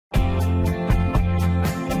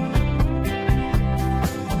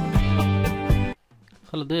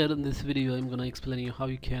Hello there, in this video I'm gonna explain you how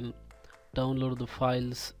you can download the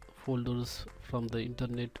files folders from the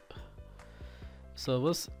internet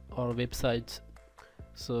servers or websites.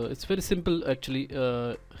 So it's very simple actually.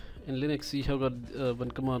 In Linux you have got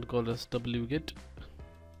one command called as wget,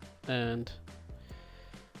 and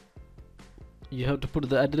you have to put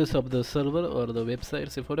the address of the server or the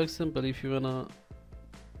website. So for example, if you wanna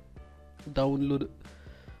download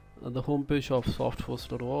the homepage of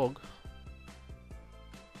softforce.org,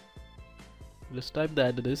 let's type the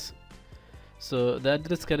address. So the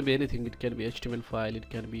address can be anything. It can be HTML file, it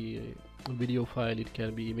can be a video file, it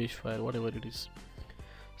can be image file, whatever it is.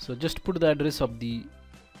 So just put the address of the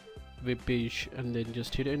web page and then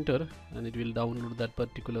just hit enter, and it will download that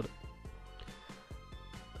particular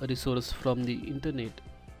resource from the internet.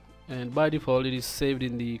 And by default it is saved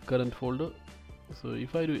in the current folder. So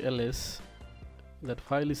if I do ls, that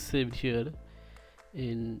file is saved here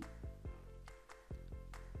in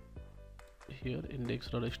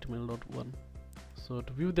index.html.1. so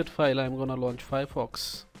to view that file I'm gonna launch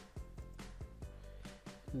Firefox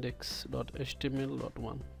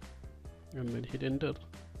index.html.1 and then hit enter,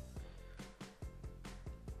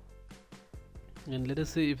 and let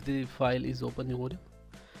us see if the file is open here.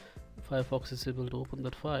 Firefox is able to open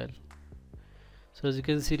that file. So as you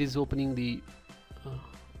can see, it is opening the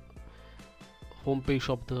homepage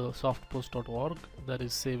of the softpost.org that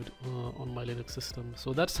is saved on my Linux system.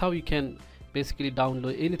 So that's how you can basically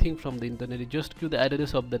download anything from the internet. You just give the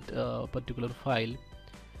address of that particular file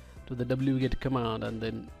to the wget command, and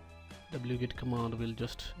then wget command will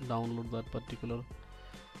just download that particular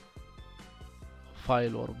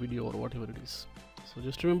file or video or whatever it is. So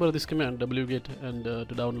just remember this command wget and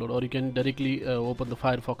to download, or you can directly open the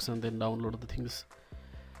Firefox and then download the things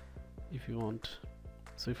if you want.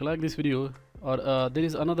 So if you like this video, or there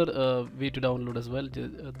is another way to download as well,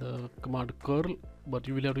 the command curl, but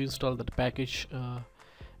you will have to install that package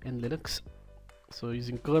in Linux. So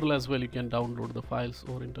using curl as well you can download the files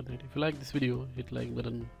over internet. If you like this video, hit like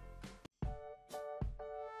button.